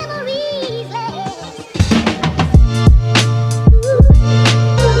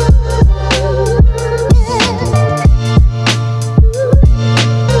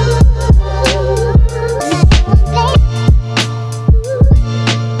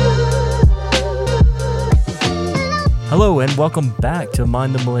Hello and welcome back to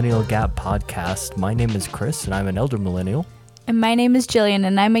Mind the Millennial Gap podcast. My name is Chris and I'm an elder millennial. And my name is Jillian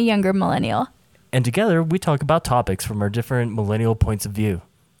and I'm a younger millennial. And together we talk about topics from our different millennial points of view.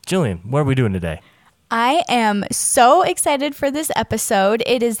 Jillian, what are we doing today? I am so excited for this episode.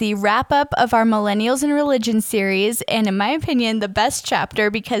 It is the wrap up of our Millennials and Religion series, and in my opinion, the best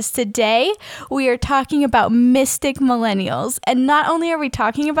chapter, because today we are talking about mystic millennials. And not only are we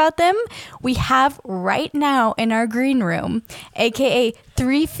talking about them, we have right now in our green room, aka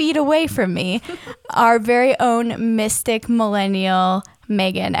 3 feet away from me, our very own mystic millennial,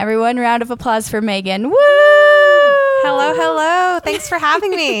 Meagan. Everyone, round of applause for Meagan. Woo! Hello, hello. Thanks for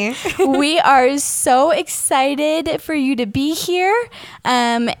having me. We are so excited for you to be here.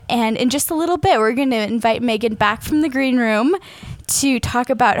 And in just a little bit, we're going to invite Meagan back from the green room to talk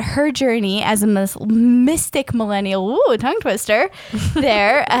about her journey as a mystic millennial. Ooh, tongue twister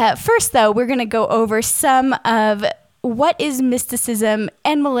there. First, though, we're going to go over some of what is mysticism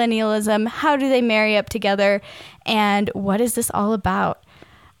and millennialism, how do they marry up together, and what is this all about?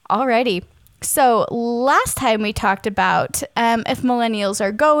 Alrighty. So last time we talked about if millennials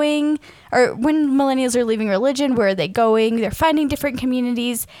are going, or when millennials are leaving religion, where are they going? They're finding different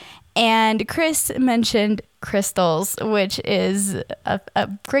communities. And Chris mentioned crystals, which is a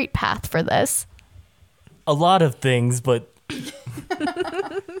great path for this. A lot of things, but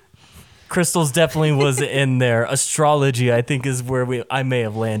crystals definitely was in there. Astrology, I think, is where I may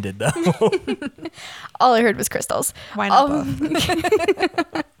have landed, though. All I heard was crystals. Why not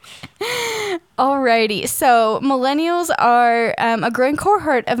both? Alrighty, so millennials are a growing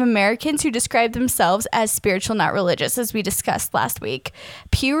cohort of Americans who describe themselves as spiritual, not religious, as we discussed last week.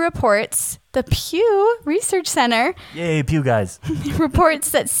 Pew reports, the Pew Research Center, Yay, Pew guys,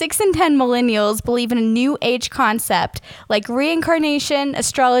 reports that 6 in 10 millennials believe in a new age concept like reincarnation,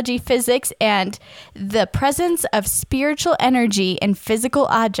 astrology, physics, and the presence of spiritual energy in physical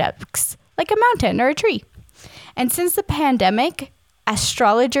objects like a mountain or a tree. And since the pandemic,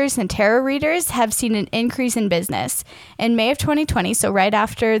 astrologers and tarot readers have seen an increase in business. In May of 2020, so right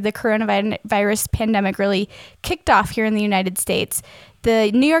after the coronavirus pandemic really kicked off here in the United States,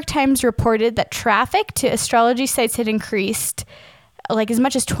 the New York Times reported that traffic to astrology sites had increased like as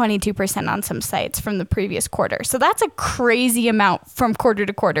much as 22% on some sites from the previous quarter. So that's a crazy amount from quarter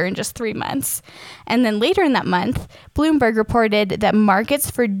to quarter in just 3 months. And then later in that month, Bloomberg reported that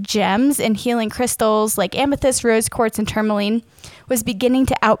markets for gems and healing crystals like amethyst, rose quartz, and tourmaline was beginning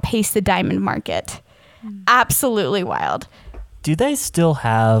to outpace the diamond market. Absolutely wild. do they still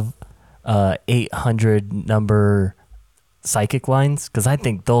have 800 number psychic lines? Because I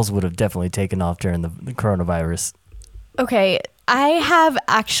think those would have definitely taken off during the coronavirus. Okay, I have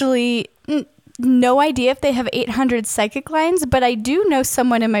actually no idea if they have 800 psychic lines, but I do know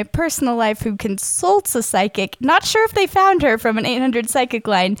someone in my personal life who consults a psychic. Not sure if they found her from an 800 psychic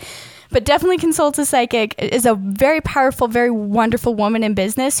line, but definitely consults a psychic. Is a very powerful, very wonderful woman in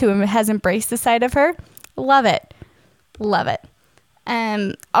business who has embraced the side of her. Love it. Love it.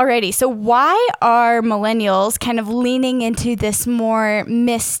 Alrighty, so why are millennials kind of leaning into this more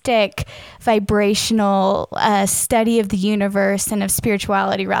mystic, vibrational study of the universe and of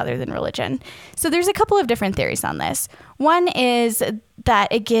spirituality rather than religion? So there's a couple of different theories on this. One is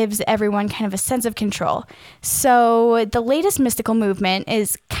that it gives everyone kind of a sense of control. So the latest mystical movement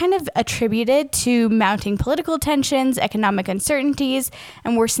is kind of attributed to mounting political tensions, economic uncertainties,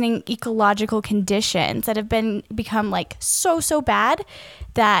 and worsening ecological conditions that have become like so bad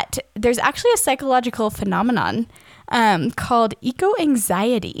that there's actually a psychological phenomenon called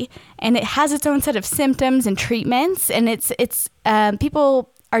eco-anxiety, and it has its own set of symptoms and treatments, and it's people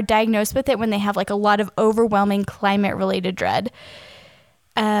are diagnosed with it when they have like a lot of overwhelming climate-related dread.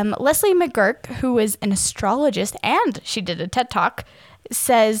 Leslie McGurk, who is an astrologist and she did a TED Talk,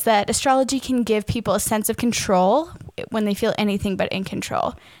 says that astrology can give people a sense of control when they feel anything but in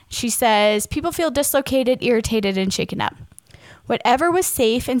control. She says people feel dislocated, irritated, and shaken up. Whatever was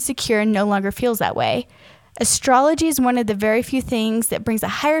safe and secure no longer feels that way. Astrology is one of the very few things that brings a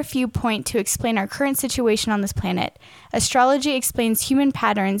higher viewpoint to explain our current situation on this planet. Astrology explains human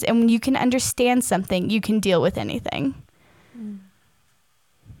patterns, and when you can understand something, you can deal with anything.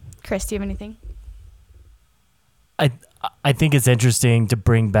 Chris, do you have anything? I think it's interesting to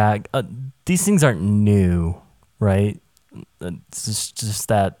bring back, these things aren't new, right? It's just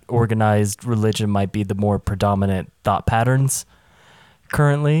that organized religion might be the more predominant thought patterns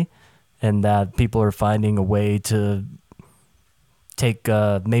currently, and that people are finding a way to take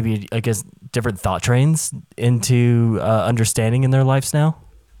maybe, I guess, different thought trains into understanding in their lives now.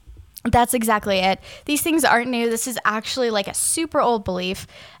 That's exactly it. These things aren't new. This is actually like a super old belief.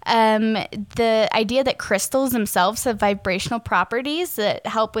 The idea that crystals themselves have vibrational properties that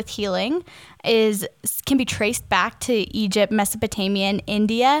help with healing can be traced back to Egypt, Mesopotamia, and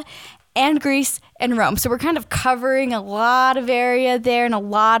India, and Greece and Rome. So we're kind of covering a lot of area there and a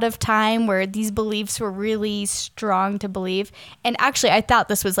lot of time where these beliefs were really strong to believe. And actually, I thought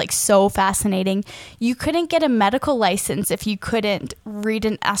this was like so fascinating. You couldn't get a medical license if you couldn't read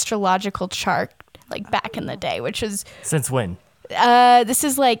an astrological chart like back in the day, which was... Since when? This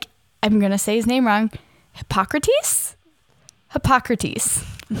is like, I'm going to say his name wrong. Hippocrates.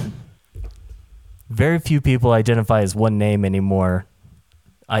 Very few people identify as one name anymore,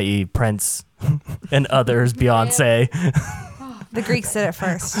 i.e. Prince and others, Beyonce. The Greeks did it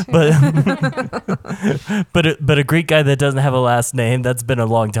first. But a Greek guy that doesn't have a last name, that's been a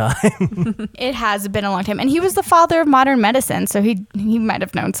long time. It has been a long time. And he was the father of modern medicine, so he might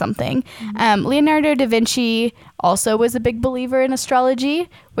have known something. Leonardo da Vinci also was a big believer in astrology,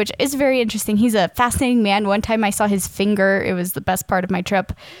 which is very interesting. He's a fascinating man. One time I saw his finger. It was the best part of my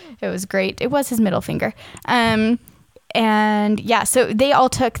trip. It was great. It was his middle finger. And yeah, so they all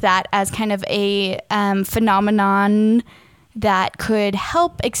took that as kind of a phenomenon that could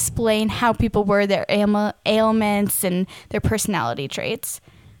help explain how people were, their ailments and their personality traits.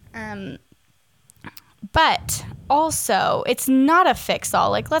 But also, it's not a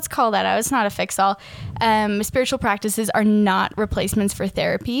fix-all. Like, let's call that out. It's not a fix-all. Spiritual practices are not replacements for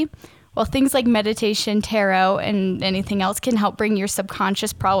therapy. While things like meditation, tarot, and anything else can help bring your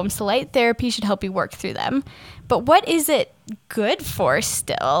subconscious problems to light, therapy should help you work through them. But what is it good for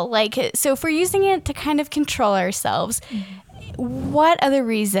still? Like, so if we're using it to kind of control ourselves, what other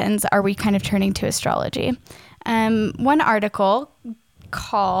reasons are we kind of turning to astrology? One article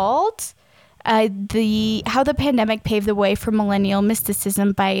called How the Pandemic Paved the Way for Millennial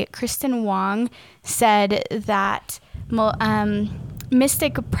Mysticism by Kristen Wong said that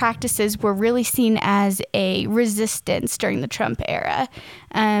mystic practices were really seen as a resistance during the Trump era.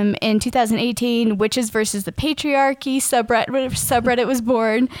 In 2018, Witches versus the Patriarchy subreddit was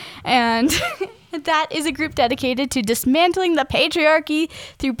born, and that is a group dedicated to dismantling the patriarchy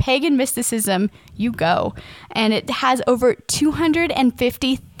through pagan mysticism. You go. And it has over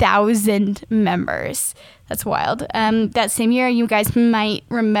 250,000 members. That's wild. That same year, you guys might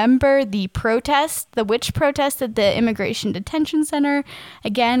remember the witch protest at the Immigration Detention Center.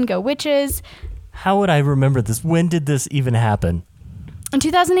 Again, go witches. How would I remember this? When did this even happen? In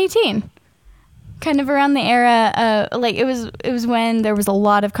 2018. Kind of around the era, it was when there was a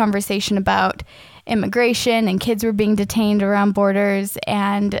lot of conversation about immigration and kids were being detained around borders,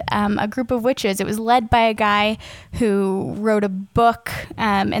 and a group of witches. It was led by a guy who wrote a book,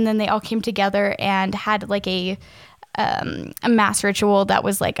 and then they all came together and had like a mass ritual that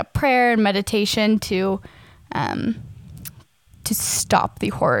was like a prayer and meditation to stop the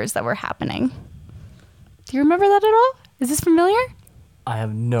horrors that were happening. Do you remember that at all? Is this familiar? I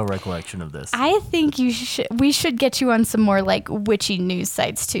have no recollection of this. I think we should get you on some more like witchy news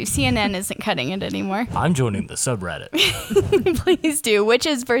sites too. CNN isn't cutting it anymore. I'm joining the subreddit. Please do.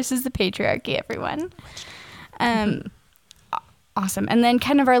 Witches versus the patriarchy, everyone. Awesome. And then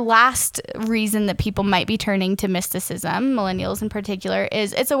kind of our last reason that people might be turning to mysticism, millennials in particular,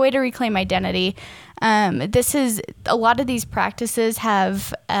 is it's a way to reclaim identity. A lot of these practices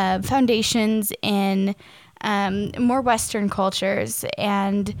have foundations in more Western cultures,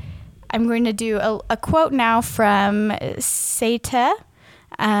 and I'm going to do a quote now from Seta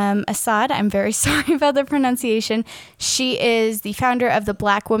Assad. I'm very sorry about the pronunciation. She is the founder of the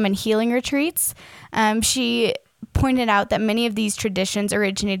Black Woman Healing Retreats. She pointed out that many of these traditions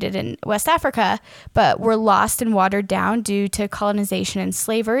originated in West Africa, but were lost and watered down due to colonization and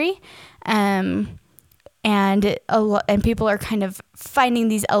slavery. And people are kind of finding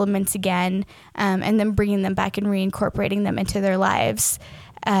these elements again, and then bringing them back and reincorporating them into their lives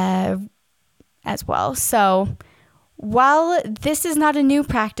as well. So while this is not a new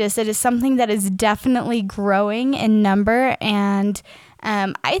practice, it is something that is definitely growing in number, and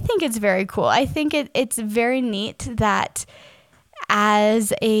I think it's very cool. I think it's very neat that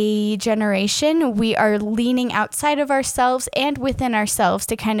as a generation, we are leaning outside of ourselves and within ourselves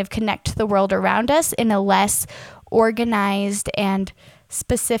to kind of connect to the world around us in a less organized and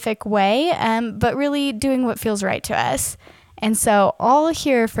specific way, but really doing what feels right to us. And so all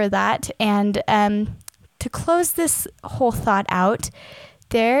here for that. And to close this whole thought out,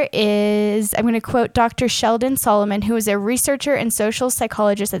 I'm going to quote Dr. Sheldon Solomon, who is a researcher and social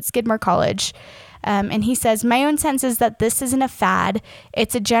psychologist at Skidmore College. And he says, my own sense is that this isn't a fad.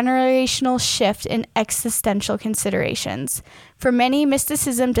 It's a generational shift in existential considerations. For many,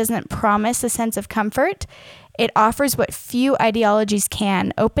 mysticism doesn't promise a sense of comfort. It offers what few ideologies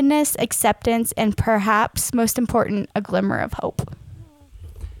can: openness, acceptance, and perhaps most important, a glimmer of hope.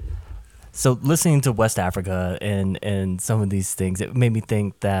 So listening to West Africa and some of these things, it made me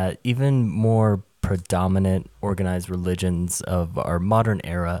think that even more predominant organized religions of our modern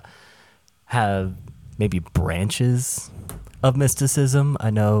era have maybe branches of mysticism. I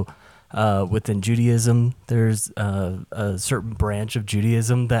know within Judaism, there's a certain branch of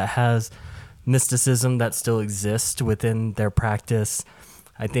Judaism that has mysticism that still exists within their practice.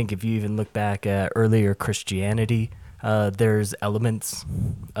 I think if you even look back at earlier Christianity, there's elements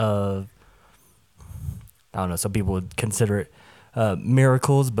of, I don't know, some people would consider it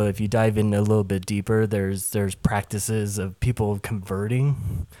miracles, but if you dive in a little bit deeper, there's practices of people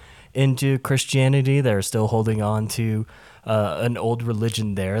converting into Christianity that are still holding on to an old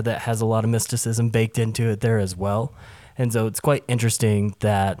religion there that has a lot of mysticism baked into it there as well. And so it's quite interesting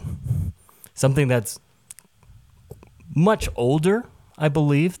that something that's much older, I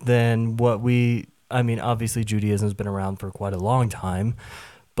believe, than obviously Judaism has been around for quite a long time,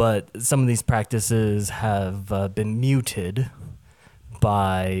 but some of these practices have been muted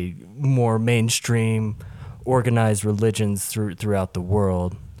by more mainstream organized religions throughout the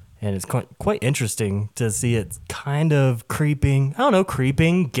world. And it's quite interesting to see it kind of creeping,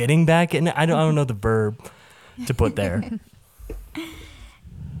 getting back in. I don't know the verb to put there.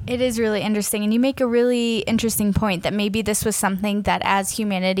 It is really interesting. And you make a really interesting point that maybe this was something that as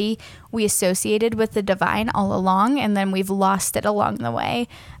humanity, we associated with the divine all along, and then we've lost it along the way.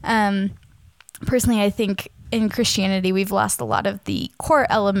 Personally, I think in Christianity, we've lost a lot of the core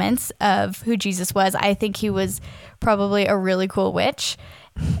elements of who Jesus was. I think he was probably a really cool witch.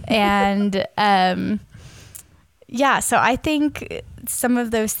 And so I think some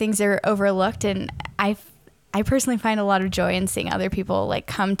of those things are overlooked, and I personally find a lot of joy in seeing other people like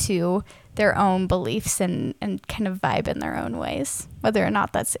come to their own beliefs and kind of vibe in their own ways, whether or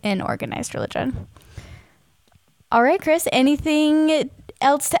not that's in organized religion. All right, Chris, anything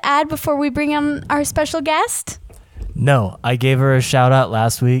else to add before we bring on our special guest? No, I gave her a shout out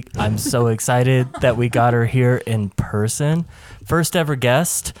last week. I'm so excited that we got her here in person. First ever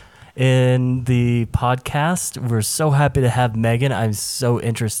guest in the podcast. We're so happy to have Meagan. I'm so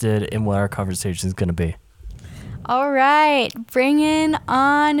interested in what our conversation is going to be. All right, bringing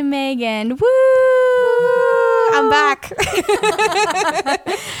on Meagan. Woo! I'm back.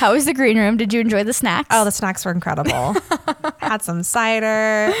 How was the green room? Did you enjoy the snacks? Oh, the snacks were incredible. Had some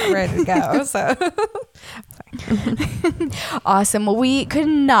cider, ready to go. So awesome. Well, we could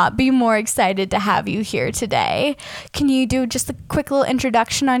not be more excited to have you here today. Can you do just a quick little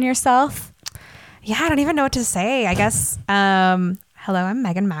introduction on yourself? Yeah, I don't even know what to say. I guess, hello, I'm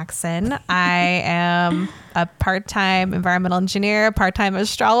Meagan Maxon. I am a part-time environmental engineer, part-time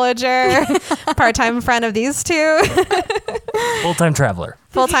astrologer, part-time friend of these two. Full-time traveler.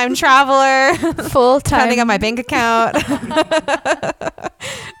 Full-time traveler. Full-time. Depending on my bank account.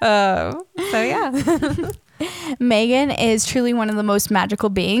 So yeah. Meagan is truly one of the most magical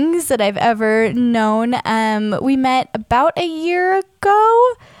beings that I've ever known. We met about a year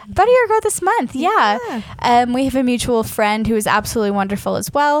ago this month. Yeah. We have a mutual friend who is absolutely wonderful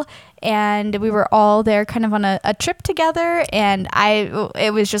as well. And we were all there kind of on a trip together, and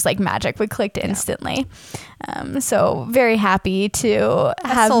it was just like magic. We clicked instantly. So very happy to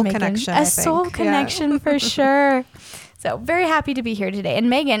have soul Meagan. Connection, A soul connection for sure. So very happy to be here today. And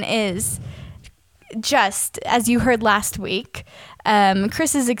Meagan is just, as you heard last week,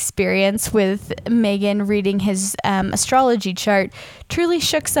 Chris's experience with Meagan reading his astrology chart truly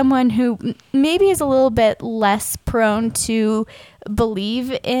shook someone who maybe is a little bit less prone to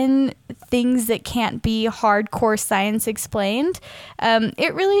believe in things that can't be hardcore science explained.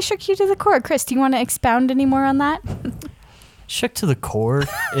 It really shook you to the core. Chris, do you want to expound any more on that? Shook to the core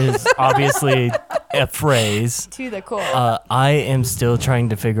is obviously a phrase. To the core. I am still trying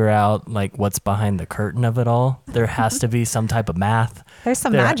to figure out like what's behind the curtain of it all. There has to be some type of math. There's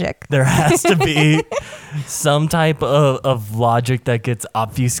some magic. There has to be some type of logic that gets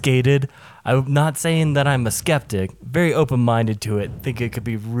obfuscated. I'm not saying that I'm a skeptic. Very open-minded to it. Think it could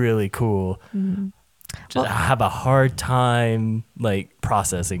be really cool. Mm-hmm. Just have a hard time like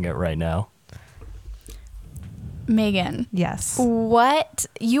processing it right now. Meagan. Yes.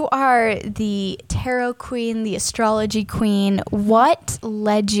 You are the tarot queen, the astrology queen. What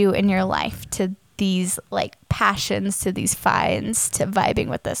led you in your life to these like passions to these finds to vibing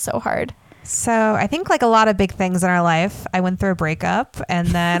with this so hard? So I think like a lot of big things in our life, I went through a breakup and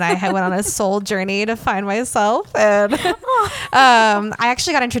then I went on a soul journey to find myself. And I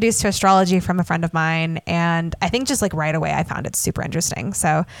actually got introduced to astrology from a friend of mine. And I think just like right away, I found it super interesting.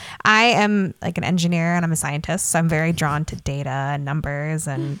 So I am like an engineer and I'm a scientist. So I'm very drawn to data and numbers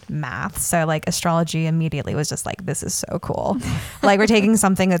and math. So like astrology immediately was just like, this is so cool. Like we're taking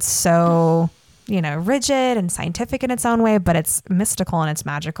something that's so, you know, rigid and scientific in its own way, but it's mystical and it's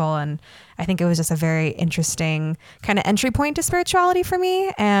magical. And I think it was just a very interesting kind of entry point to spirituality for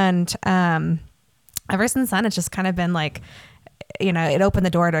me. And ever since then, it's just kind of been like, you know, it opened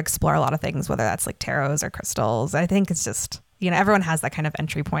the door to explore a lot of things, whether that's like tarots or crystals. I think it's just, you know, everyone has that kind of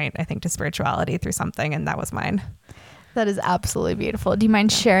entry point, I think, to spirituality through something. And that was mine. That is absolutely beautiful. Do you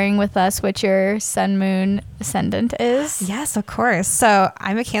mind sharing with us what your sun, moon, ascendant is? Yes, of course. So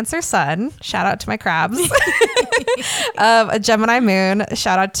I'm a Cancer sun. Shout out to my crabs. A Gemini moon.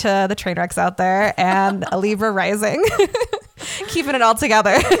 Shout out to the train wrecks out there. And a Libra rising. Keeping it all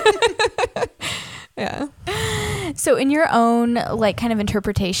together. Yeah. So in your own like kind of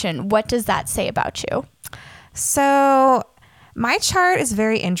interpretation, what does that say about you? So my chart is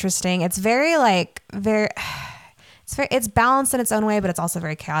very interesting. It's very like it's balanced in its own way, but it's also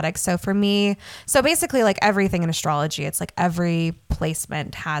very chaotic. So for me, so basically like everything in astrology, it's like every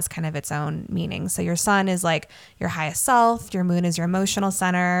placement has kind of its own meaning. So your sun is like your highest self, your moon is your emotional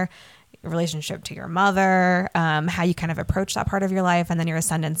center, your relationship to your mother, how you kind of approach that part of your life, and then your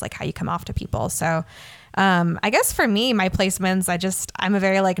ascendant's like how you come off to people. So I guess for me, my placements, I'm a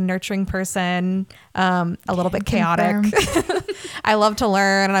very like nurturing person, a little bit chaotic. I love to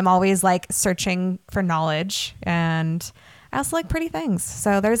learn and I'm always like searching for knowledge, and I also like pretty things.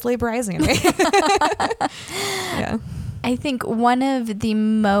 So there's Libra rising in me. Yeah. I think one of the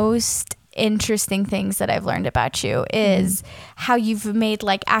most interesting things that I've learned about you is how you've made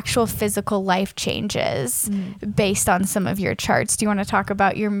like actual physical life changes based on some of your charts. Do you want to talk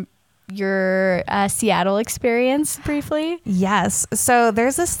about your Seattle experience briefly? Yes. So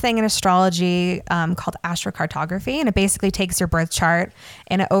there's this thing in astrology called astrocartography, and it basically takes your birth chart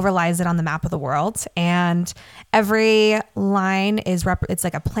and it overlies it on the map of the world. And every line is it's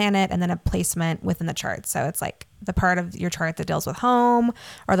like a planet and then a placement within the chart. So it's like the part of your chart that deals with home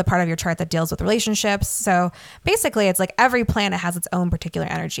or the part of your chart that deals with relationships. So basically it's like every planet has its own particular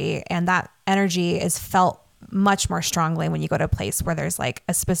energy, and that energy is felt much more strongly when you go to a place where there's like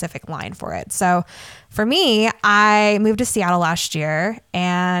a specific line for it. So for me, I moved to Seattle last year,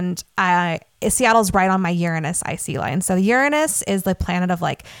 and Seattle's right on my Uranus IC line. So Uranus is the planet of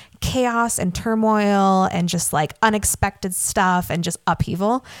like chaos and turmoil and just like unexpected stuff and just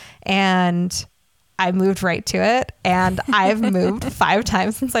upheaval. And I moved right to it, and I've moved 5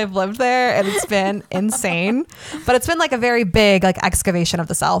 times since I've lived there, and it's been insane. But it's been like a very big like excavation of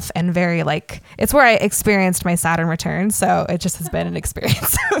the self, and very like it's where I experienced my Saturn return. So it just has been an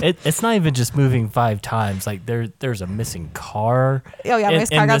experience. It's not even just moving 5 times. Like there's a missing car. Oh yeah, my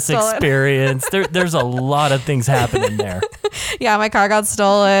car in got this stolen. experience. There's a lot of things happening there. Yeah, my car got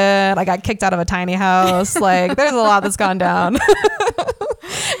stolen. I got kicked out of a tiny house. Like there's a lot that's gone down.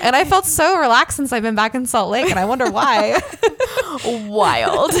 And I felt so relaxed since I've been back in Salt Lake, and I wonder why.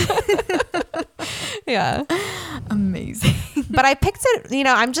 Wild. Yeah. Amazing. But I picked it, you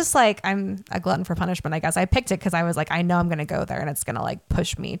know, I'm just like, I'm a glutton for punishment, I guess. I picked it because I was like, I know I'm going to go there and it's going to like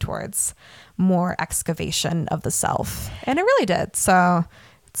push me towards more excavation of the self. And it really did. So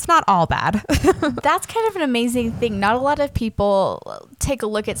it's not all bad. That's kind of an amazing thing. Not a lot of people take a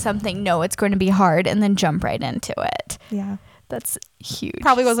look at something, know it's going to be hard, and then jump right into it. Yeah. That's huge.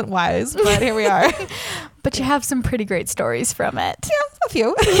 Probably wasn't wise, but here we are. But you have some pretty great stories from it. Yeah, a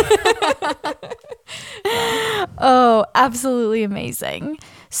few. Oh, absolutely amazing.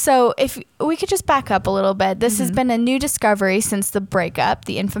 So if we could just back up a little bit. This has been a new discovery since the breakup,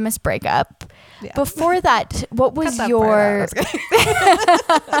 the infamous breakup. Yeah. Before that, what was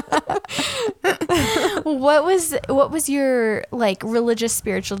what was your like religious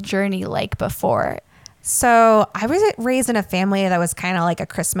spiritual journey like before? So I was raised in a family that was kind of like a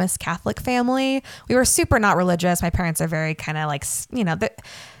Christmas Catholic family. We were super not religious. My parents are very kind of like, you know,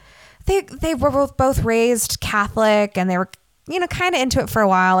 they were both raised Catholic, and they were, you know, kind of into it for a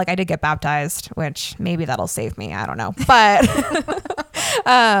while. Like I did get baptized, which maybe that'll save me. I don't know. But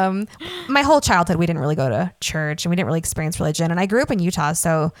my whole childhood, we didn't really go to church and we didn't really experience religion. And I grew up in Utah.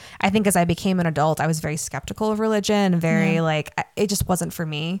 So I think as I became an adult, I was very skeptical of religion, very like, it just wasn't for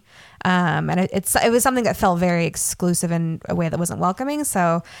me. And it was something that felt very exclusive in a way that wasn't welcoming.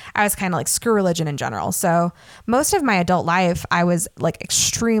 So I was kind of like, screw religion in general. So most of my adult life, I was like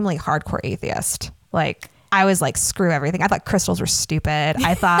extremely hardcore atheist. Like I was like, screw everything. I thought crystals were stupid.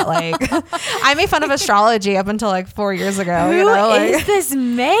 I thought like, I made fun of astrology up until like 4 years ago. Who is this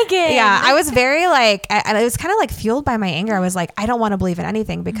Meagan? Yeah, I was very like, and it was kind of like fueled by my anger. I was like, I don't want to believe in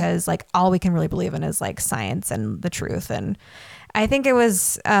anything because like all we can really believe in is like science and the truth. And I think it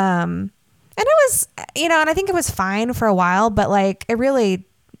was, and it was, you know, and I think it was fine for a while, but like it really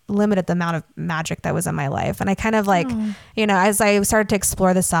limited the amount of magic that was in my life. And I kind of like, you know, as I started to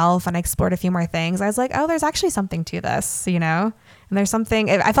explore the self and I explored a few more things, I was like, oh, there's actually something to this, you know, and there's something,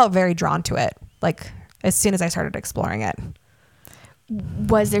 I felt very drawn to it. Like as soon as I started exploring it.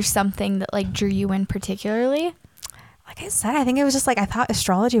 Was there something that like drew you in particularly? Like I said, I think it was just like, I thought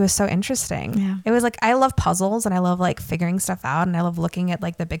astrology was so interesting. Yeah. It was like, I love puzzles and I love like figuring stuff out and I love looking at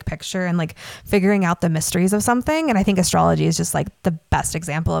like the big picture and like figuring out the mysteries of something. And I think astrology is just like the best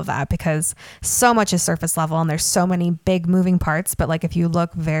example of that because so much is surface level and there's so many big moving parts. But like, if you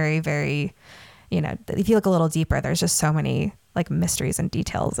look very, very, you know, if you look a little deeper, there's just so many like mysteries and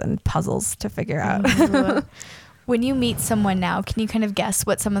details and puzzles to figure out. When you meet someone now, can you kind of guess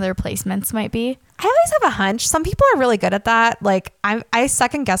what some of their placements might be? I always have a hunch. Some people are really good at that. Like I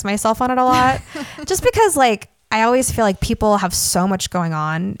second guess myself on it a lot just because like I always feel like people have so much going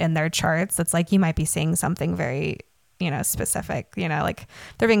on in their charts. It's like you might be seeing something very, you know, specific, you know, like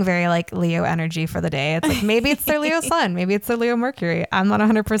they're being very like Leo energy for the day. It's like maybe it's their Leo sun, maybe it's their Leo Mercury. I'm not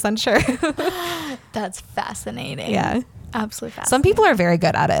 100% sure. That's fascinating. Yeah. Absolutely fascinating. Some people are very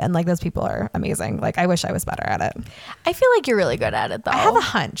good at it and like those people are amazing. Like I wish I was better at it. I feel like you're really good at it though. I have a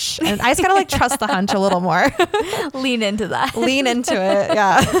hunch and I just gotta like trust the hunch a little more. Lean into that. Lean into it.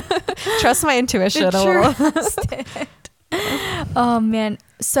 Yeah. Trust my intuition a little. Oh man.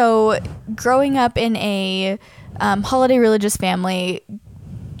 So growing up in a holiday religious family,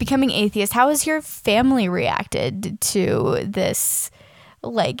 becoming atheist, how has your family reacted to this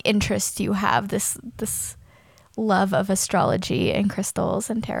like interest you have, this love of astrology and crystals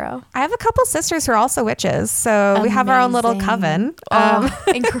and tarot? I have a couple sisters who are also witches, so we have our own little coven.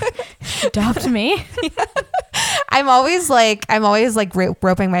 Adopt me. I'm always like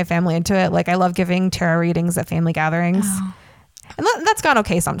roping my family into it. Like I love giving tarot readings at family gatherings. And that's gone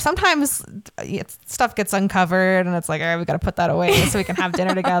okay. Sometimes stuff gets uncovered and it's like, all right, we got to put that away so we can have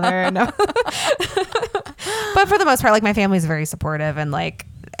dinner together. No. But for the most part, like my family's very supportive and like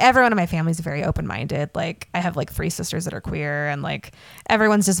everyone in my family is very open-minded. Like I have like 3 sisters that are queer and like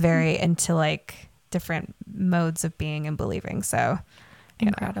everyone's just very into like different modes of being and believing. So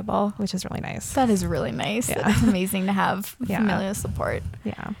incredible, which is really nice. That is really nice. Yeah. It's amazing to have familial support.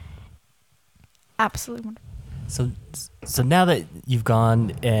 Yeah. Absolutely wonderful. So now that you've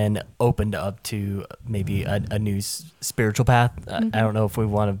gone and opened up to maybe a new spiritual path, I don't know if we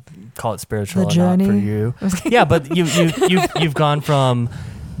want to call it spiritual or not for you. Yeah, but you've gone from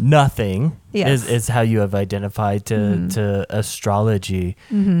nothing is how you have identified to astrology.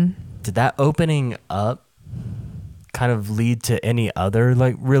 Did that opening up kind of lead to any other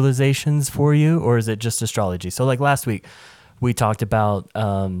like realizations for you, or is it just astrology? So like last week we talked about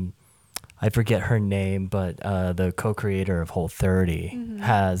I forget her name, but the co-creator of Whole30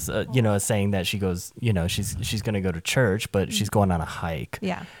 has, a saying that she goes, she's going to go to church, but she's going on a hike.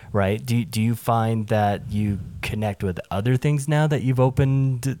 Yeah. Right. Do you find that you connect with other things now that you've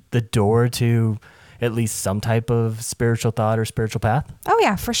opened the door to at least some type of spiritual thought or spiritual path? Oh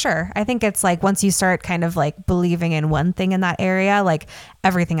yeah, for sure. I think it's like once you start kind of like believing in one thing in that area, like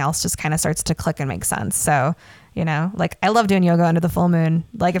everything else just kind of starts to click and make sense. So, like I love doing yoga under the full moon.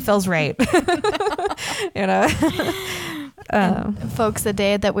 Like it feels right. Folks, the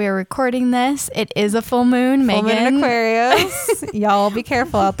day that we are recording this, it is a full moon. Full moon in Aquarius. Y'all be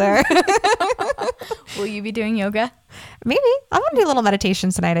careful out there. Will you be doing yoga? Maybe. I'm going to do a little meditation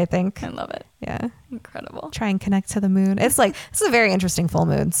tonight, I think. I love it. Yeah. Incredible. Try and connect to the moon. It's like, this is a very interesting full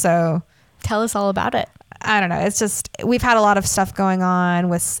moon. So tell us all about it. I don't know. It's just, we've had a lot of stuff going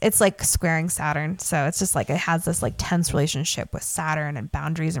on it's like squaring Saturn. So it's just like, it has this like tense relationship with Saturn and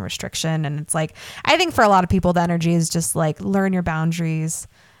boundaries and restriction. And it's like, I think for a lot of people, the energy is just like, learn your boundaries,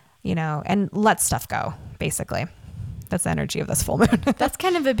 and let stuff go, basically. That's the energy of this full moon. That's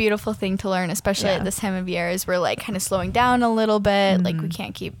kind of a beautiful thing to learn, especially at this time of year, is we're like kind of slowing down a little bit. Like we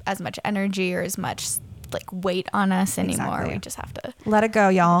can't keep as much energy or as much like weight on us anymore. Exactly. We just have to let it go,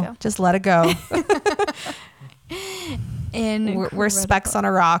 y'all. Just let it go. We're specks on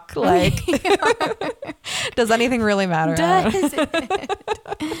a rock. Like, does anything really matter? Does it?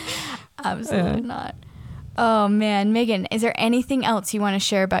 Absolutely not. Oh man, Meagan, is there anything else you want to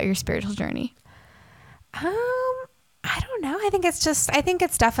share about your spiritual journey? I don't know. I think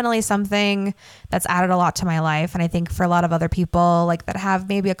it's definitely something that's added a lot to my life. And I think for a lot of other people, like, that have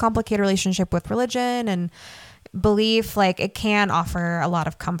maybe a complicated relationship with religion and belief, like, it can offer a lot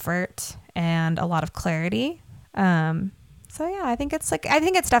of comfort and a lot of clarity. So yeah, I think it's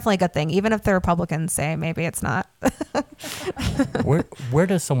definitely a good thing, even if the Republicans say maybe it's not. Where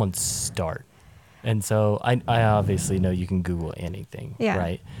does someone start? And so I obviously know you can Google anything,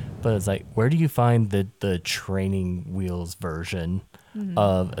 right? But it's like, where do you find the training wheels version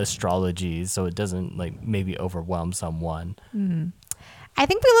of astrology so it doesn't like maybe overwhelm someone? I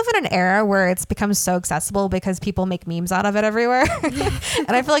think we live in an era where it's become so accessible because people make memes out of it everywhere.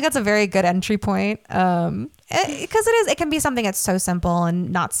 And I feel like that's a very good entry point. Because it can be something that's so simple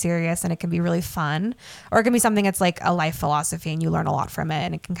and not serious, and it can be really fun, or it can be something that's like a life philosophy and you learn a lot from it,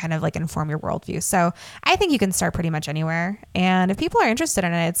 and it can kind of like inform your worldview. So I think you can start pretty much anywhere. And if people are interested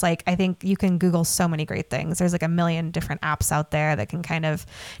in it, it's like, I think you can Google so many great things. There's like a million different apps out there that can kind of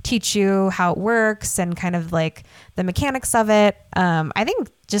teach you how it works and kind of like the mechanics of it. I think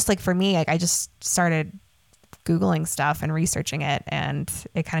just like for me, like, I just started Googling stuff and researching it, and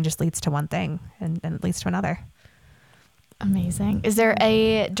it kind of just leads to one thing and it leads to another. Amazing. Is there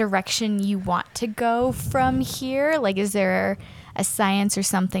a direction you want to go from here? Like, is there a science or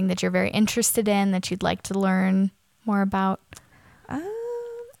something that you're very interested in that you'd like to learn more about?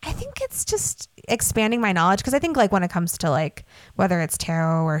 I think it's just expanding my knowledge, because I think like when it comes to like whether it's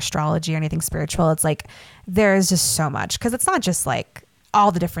tarot or astrology or anything spiritual, it's like there's just so much, because it's not just like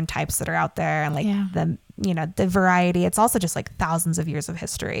all the different types that are out there and like the variety. It's also just like thousands of years of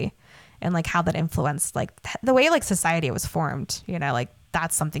history and like how that influenced like the way like society was formed, like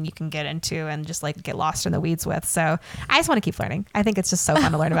that's something you can get into and just like get lost in the weeds with. So I just want to keep learning. I think it's just so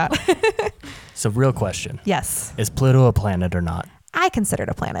fun to learn about. So real question. Yes. Is Pluto a planet or not? I consider it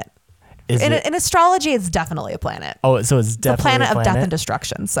a planet. In astrology, it's definitely a planet. Oh, so it's definitely a planet of death and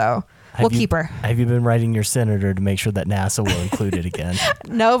destruction. So we'll keep her. Have you been writing your senator to make sure that NASA will include it again?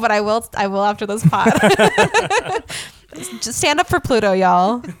 No, but I will after this pod. Just stand up for Pluto,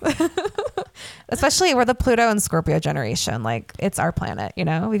 y'all. Especially we're the Pluto and Scorpio generation. Like, it's our planet,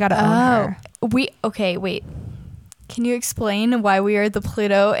 we got to own her. Wait. Can you explain why we are the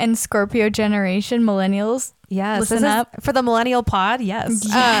Pluto and Scorpio generation, millennials? Yes. Listen up. For the Millennial pod,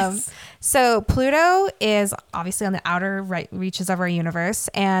 yes. So Pluto is obviously on the outer reaches of our universe.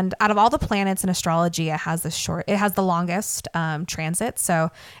 And out of all the planets in astrology, it has the longest transit.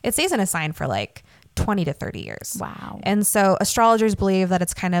 So it stays in a sign for like 20 to 30 years. Wow. And so astrologers believe that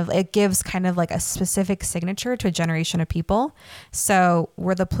it gives kind of like a specific signature to a generation of people. So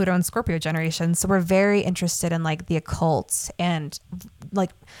we're the Pluto and Scorpio generation. So we're very interested in like the occult and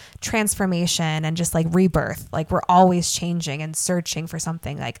like transformation and just like rebirth. Like, we're always changing and searching for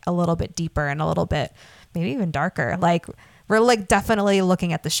something like a little bit deeper and a little bit maybe even darker. Like, we're like definitely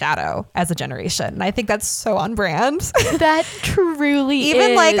looking at the shadow as a generation. And I think that's so on brand. That truly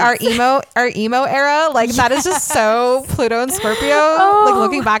Even is. like our emo era, like that is just so Pluto and Scorpio. Like,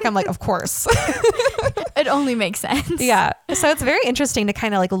 looking back, I'm like, of course. It only makes sense. Yeah. So it's very interesting to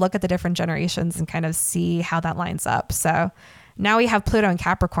kind of like look at the different generations and kind of see how that lines up. So now we have Pluto and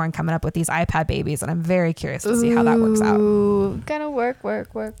Capricorn coming up with these iPad babies, and I'm very curious to see how that works out. Gonna work.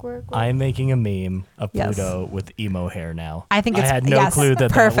 I'm making a meme of Pluto with emo hair now. I think I had no clue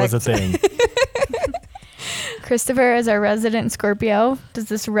that was a thing. Christopher, as our resident Scorpio, does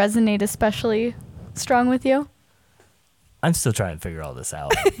this resonate especially strong with you? I'm still trying to figure all this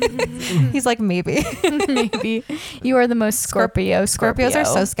out. He's like, maybe. Maybe. You are the most Scorpio. Scorpios are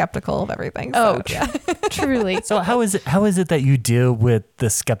so skeptical of everything. So, truly. So how is it that you deal with the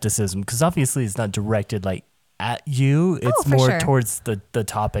skepticism? Because obviously it's not directed like at you. It's more towards the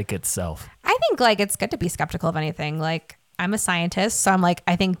topic itself. I think like it's good to be skeptical of anything. Like, I'm a scientist, so I'm like,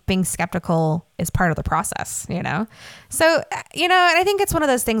 I think being skeptical is part of the process, So, and I think it's one of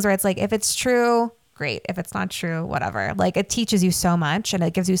those things where it's like, if it's true, great. If it's not true, whatever. Like, it teaches you so much, and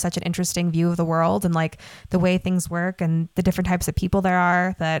it gives you such an interesting view of the world and like the way things work and the different types of people there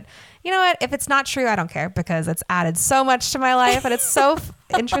are, that, you know what, if it's not true, I don't care, because it's added so much to my life and it's so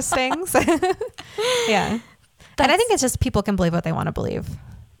interesting. So, yeah. And I think it's just people can believe what they want to believe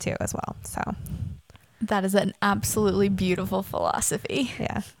too as well. So that is an absolutely beautiful philosophy.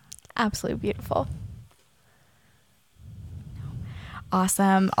 Yeah. Absolutely beautiful.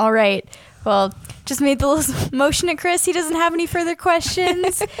 Awesome. All right. Well, just made the little motion at Chris. He doesn't have any further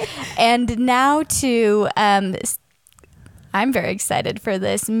questions. And now to, I'm very excited for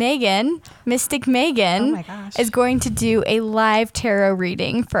this. Meagan, Mystic Meagan, Oh my gosh. is going to do a live tarot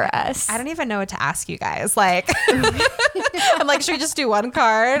reading for us. I don't even know what to ask you guys. Like, I'm like, should we just do one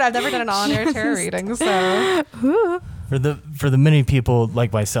card? I've never done an all-in-air tarot reading, so. Ooh. For the many people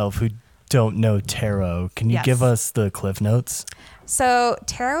like myself who don't know tarot, can you Yes. give us the cliff notes? So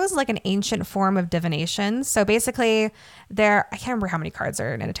tarot is like an ancient form of divination. So basically I can't remember how many cards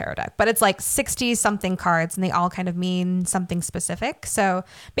are in a tarot deck, but it's like 60 something cards and they all kind of mean something specific. So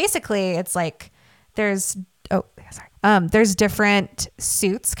basically it's like there's different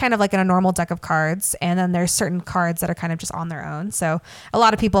suits kind of like in a normal deck of cards. And then there's certain cards that are kind of just on their own. So a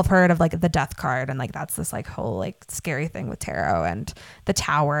lot of people have heard of like the death card and like that's this like whole like scary thing with tarot and the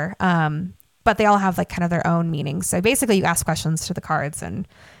tower. But they all have like kind of their own meanings. So basically you ask questions to the cards and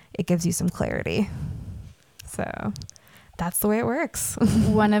it gives you some clarity. So that's the way it works.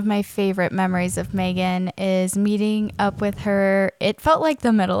 One of my favorite memories of Meagan is meeting up with her. It felt like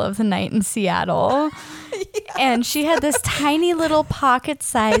the middle of the night in Seattle. And she had this tiny little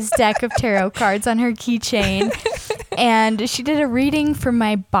pocket-sized deck of tarot cards on her keychain. And she did a reading for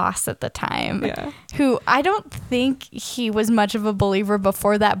my boss at the time, who I don't think he was much of a believer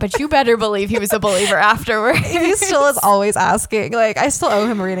before that, but you better believe he was a believer afterwards. He still is always asking. Like, I still owe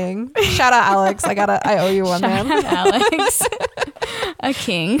him a reading. Shout out Alex. I owe you one, man. Shout out Alex. A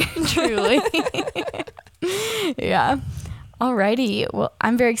king, truly. Yeah. Alrighty. Well,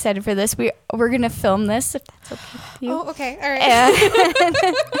 I'm very excited for this. We're gonna film this if that's okay with you. Oh, okay. All right. And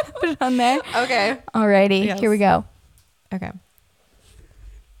put it on there. Okay. Alrighty. Yes. Here we go. Okay.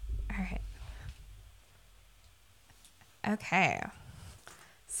 All right. Okay.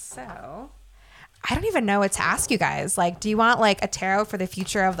 So, I don't even know what to ask you guys. Like, do you want like a tarot for the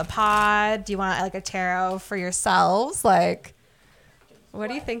future of the pod? Do you want like a tarot for yourselves? Like, what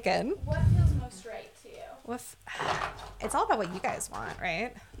are you thinking? What feels most right to you? It's all about what you guys want,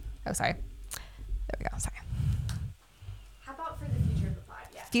 right? Oh, sorry. There we go. Sorry. How about for the future of the pod?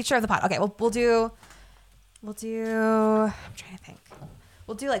 Yeah. Future of the pod. Okay, we'll do. I'm trying to think.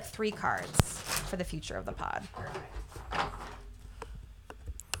 We'll do like 3 cards for the future of the pod.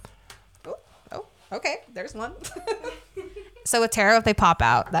 Oh, okay. There's one. So with tarot, if they pop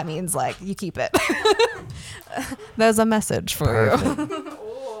out, that means like you keep it. There's a message for you.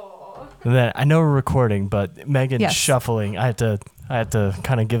 And then I know we're recording, but Megan's Yes. shuffling. I had to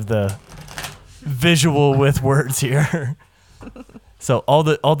kind of give the visual with words here. So all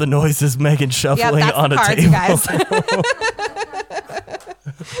the noise is Megan shuffling that's on the a cards, table.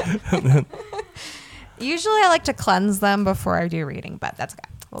 you guys. Usually I like to cleanse them before I do reading, but that's okay.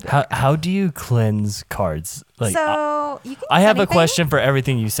 We'll do it. How do you cleanse cards? Like, So you can I use have a anything. question for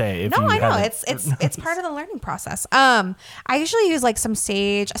everything you say. If No, you I know. haven't. It's part of the learning process. I usually use like some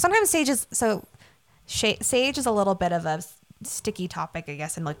sage. Sometimes sage is a little bit of a sticky topic, I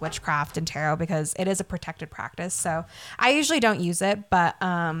guess, in like witchcraft and tarot because it is a protected practice. So I usually don't use it, but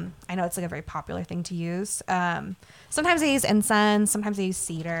I know it's like a very popular thing to use. Sometimes I use incense. Sometimes I use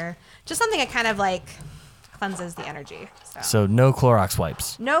cedar. Just something that kind of like cleanses the energy. So no Clorox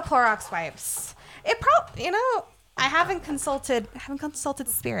wipes. No Clorox wipes. It probably, I haven't consulted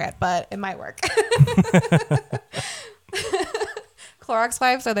spirit, but it might work. Clorox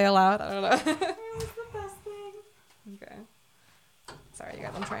wipes, are they allowed? I don't know. What's the best thing? Okay. Sorry, you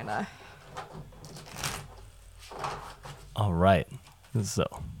guys, I'm trying to. All right. So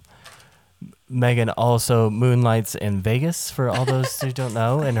Megan also moonlights in Vegas for all those who don't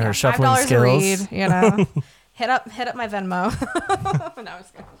know, and her shuffling $5 skills. a read, hit up my Venmo. No, I'm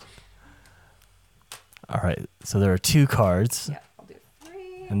just kidding. All right. So there are 2 cards, Yeah, I'll do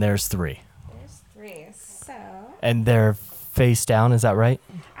 3. and there's 3. There's 3. So And they're face down. Is that right?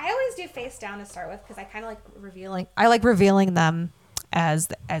 I always do face down to start with because I kind of like revealing. I like revealing them as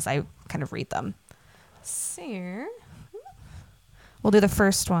I kind of read them. So we'll do the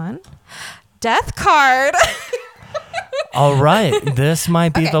first one. Death card. All right. This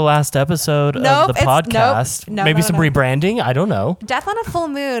might be Okay. the last episode Nope, of the it's- podcast. nope. No, Maybe no, some no. rebranding. I don't know. Death on a full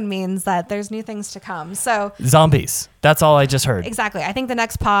moon means that there's new things to come. So Zombies. That's all I just heard. exactly. I think the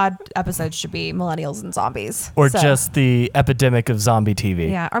next pod episode should be Millennials and Zombies. Or So, just the epidemic of zombie TV.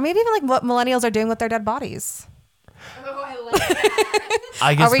 yeah. Or maybe even like what millennials are doing with their dead bodies. Oh, I like that.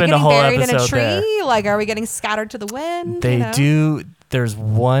 I can Are we spend a getting whole buried in episode a tree? there. Like, are we getting scattered to the wind? They You know? do. There's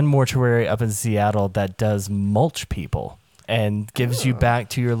one mortuary up in Seattle that does mulch people and gives you back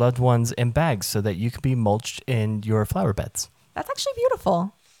to your loved ones in bags so that you can be mulched in your flower beds. That's actually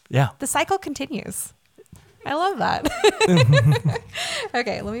beautiful. Yeah. The cycle continues. I love that.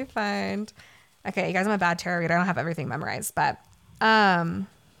 Okay, let me find. Okay, you guys, I'm a bad tarot reader. I don't have everything memorized, but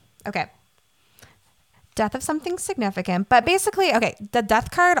okay. Death of something significant. But basically, okay, the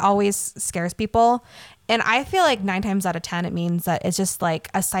death card always scares people. And I feel like 9 times out of 10, it means that it's just like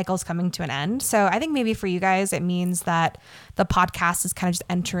a cycle's coming to an end. So I think maybe for you guys, it means that the podcast is kind of just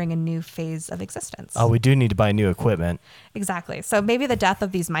entering a new phase of existence. Oh, we do need to buy new equipment. Exactly. So maybe the death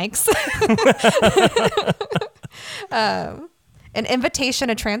of these mics. An invitation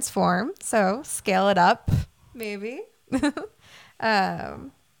to transform. So scale it up, maybe.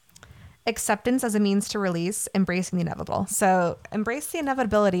 Acceptance as a means to release, embracing the inevitable. So embrace the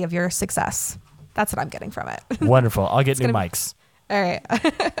inevitability of your success. That's what I'm getting from it. Wonderful. I'll get new mics. All right.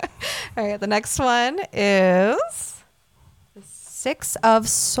 All right. The next one is the 6 of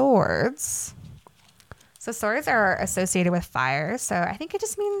Swords. So swords are associated with fire. So I think it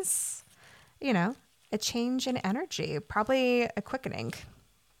just means, a change in energy, probably a quickening.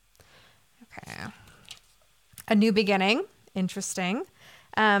 Okay. A new beginning. Interesting.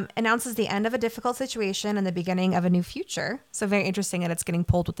 Announces the end of a difficult situation and the beginning of a new future. So very interesting that it's getting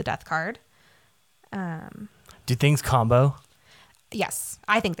pulled with the death card. Do things combo? Yes,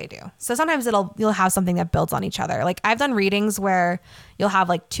 I think they do. So sometimes you'll have something that builds on each other. Like I've done readings where you'll have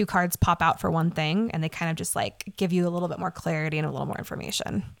like 2 cards pop out for one thing and they kind of just like give you a little bit more clarity and a little more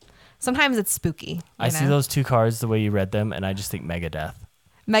information. Sometimes it's spooky. I see those 2 cards the way you read them and I just think Megadeth.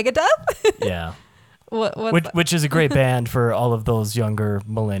 Megadeth? Yeah. Which is a great band for all of those younger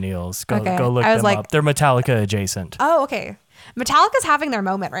millennials. Go look them up. They're Metallica adjacent. Oh, okay. Metallica's having their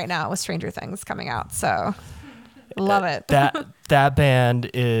moment right now with Stranger Things coming out, so love it. That band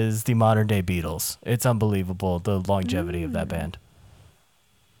is the modern day Beatles. It's unbelievable, the longevity of that band.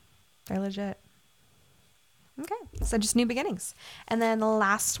 They're legit. Okay, so just new beginnings. And then the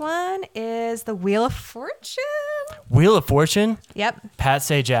last one is the Wheel of Fortune. Wheel of Fortune? Yep. Pat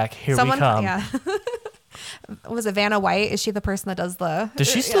Sajak, here we come. Yeah. Was it Vanna White? Is she the person that does the...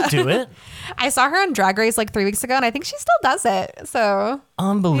 Does she still do it? I saw her on Drag Race like 3 weeks ago, and I think she still does it. So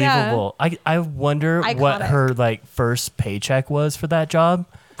unbelievable. Yeah. I wonder what her like first paycheck was for that job.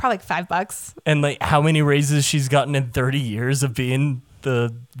 Probably like $5. And like how many raises she's gotten in 30 years of being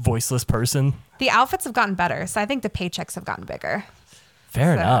the voiceless person. The outfits have gotten better, so I think the paychecks have gotten bigger.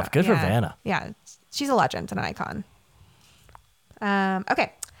 Fair enough. Good for Vanna. Yeah, she's a legend and an icon.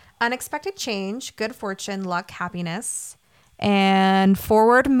 Okay. Unexpected change, good fortune, luck, happiness, and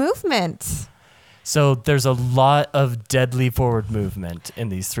forward movement. So there's a lot of deadly forward movement in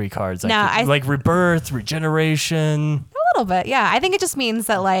these 3 cards. Like rebirth, regeneration. A little bit, yeah. I think it just means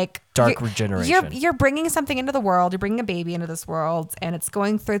that like dark regeneration. You're bringing something into the world. You're bringing a baby into this world, and it's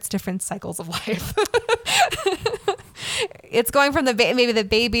going through its different cycles of life. It's going from maybe the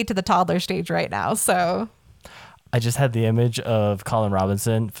baby to the toddler stage right now. So I just had the image of Colin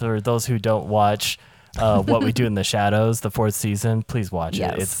Robinson. For those who don't watch What We Do in the Shadows, the 4th season, please watch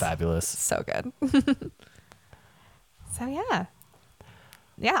it. It's fabulous. So good. So yeah.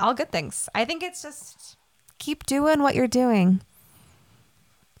 Yeah, all good things. I think it's just keep doing what you're doing.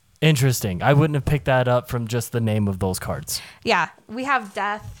 Interesting. I wouldn't have picked that up from just the name of those cards. Yeah, we have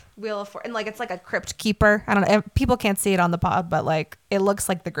Death, Wheel of Fortune, and like it's like a crypt keeper. I don't know. People can't see it on the pod, but like it looks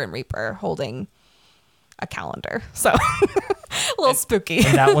like the Grim Reaper holding a calendar. So a little spooky.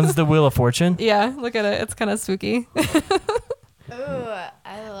 And that one's the Wheel of Fortune? Yeah, look at it. It's kind of spooky. Ooh,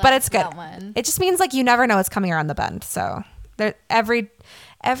 I like but it's good. That one. It just means like you never know what's coming around the bend. So there, every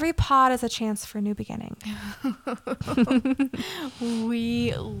pod is a chance for a new beginning.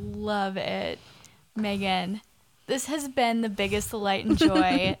 We love it. Meagan, this has been the biggest delight and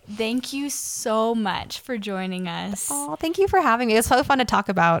joy. Thank you so much for joining us. Oh, thank you for having me. It was so fun to talk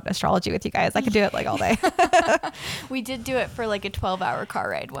about astrology with you guys. I could do it like all day. We did do it for like a 12-hour car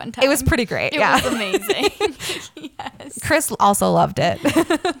ride one time. It was pretty great. It was amazing. Yes. Chris also loved it.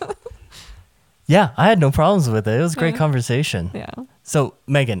 Yeah, I had no problems with it. It was a great conversation. Yeah. So,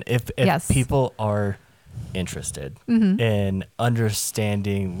 Meagan, if Yes. people are interested in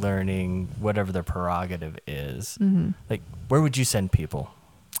understanding, learning, whatever their prerogative is, like where would you send people?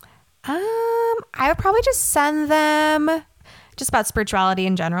 I would probably just send them just about spirituality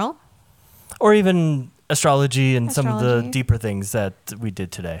in general. Or even astrology and some of the Astrology. deeper things that we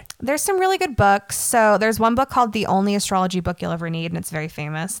did today. There's some really good books. So there's one book called The Only Astrology Book You'll Ever Need, and it's very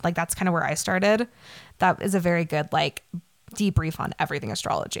famous. Like that's kind of where I started. That is a very good like debrief on everything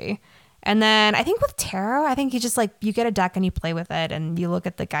astrology. And then I think with tarot, I think you just like you get a deck and you play with it and you look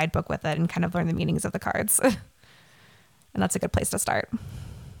at the guidebook with it and kind of learn the meanings of the cards. And that's a good place to start.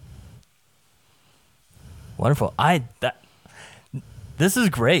 Wonderful. This is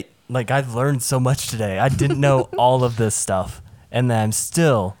great. Like I've learned so much today. I didn't know all of this stuff. And then I'm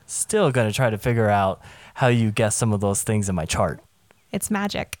still going to try to figure out how you guess some of those things in my chart. It's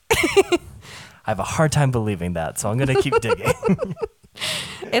magic. I have a hard time believing that, so I'm going to keep digging.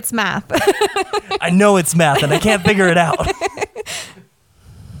 It's math. I know it's math, and I can't figure it out.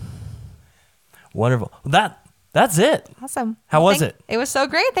 Wonderful. That's it. Awesome. How was it? It was so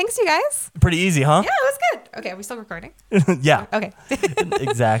great. Thanks, you guys. Pretty easy, huh? Yeah, it was good. Okay, are we still recording? Yeah. Okay.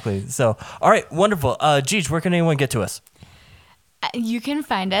 Exactly. So, all right, wonderful. Geej, where can anyone get to us? You can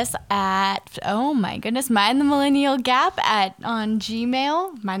find us at, oh my goodness, Mind the Millennial Gap on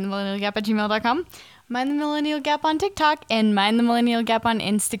Gmail, mindthemillennialgap@gmail.com, Mind the Millennial Gap on TikTok, and Mind the Millennial Gap on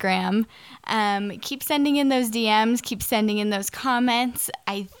Instagram. Keep sending in those DMs, keep sending in those comments.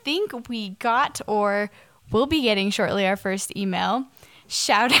 I think we got or will be getting shortly our first email.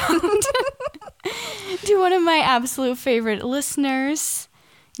 Shout out to one of my absolute favorite listeners.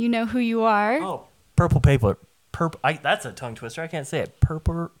 You know who you are. Oh, Purple Paper. That's a tongue twister. I can't say it.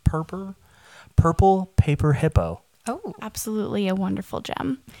 Purple Paper Hippo. Oh, absolutely a wonderful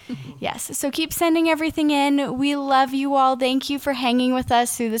gem. Yes. So keep sending everything in. We love you all. Thank you for hanging with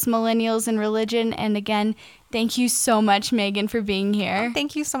us through this Millennials and Religion. And again, thank you so much, Meagan, for being here.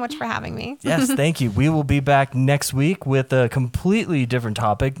 Thank you so much for having me. Yes, thank you. We will be back next week with a completely different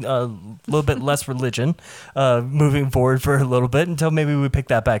topic, a little bit less religion, moving forward for a little bit until maybe we pick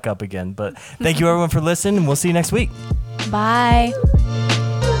that back up again. But thank you, everyone, for listening, and we'll see you next week. Bye.